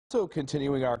Also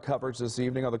continuing our coverage this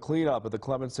evening on the cleanup at the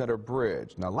Clemens Center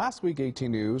Bridge. Now, last week, 18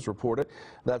 News reported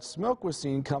that smoke was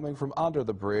seen coming from under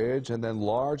the bridge, and then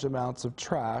large amounts of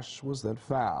trash was then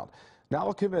found. Now,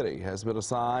 a committee has been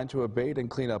assigned to abate and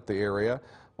clean up the area.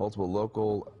 Multiple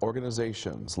local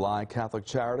organizations like Catholic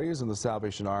Charities and the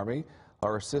Salvation Army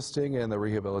are assisting in the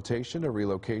rehabilitation and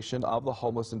relocation of the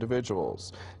homeless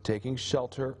individuals taking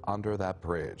shelter under that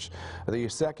bridge. The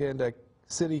second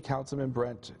City Councilman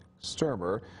Brent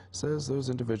Sturmer says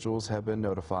those individuals have been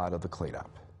notified of the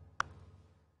cleanup.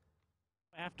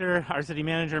 After our city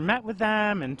manager met with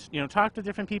them and talked to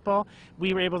different people,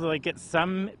 we were able to get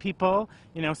some people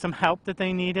some help that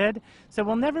they needed. So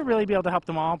we'll never really be able to help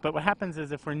them all, but what happens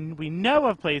is if we know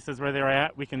of places where they're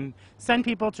at, we can send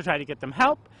people to try to get them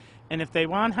help, and if they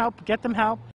want help, get them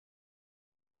help.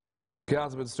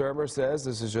 Councilman Sturmer says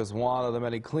this is just one of the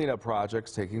many cleanup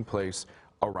projects taking place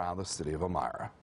around the city of Elmira.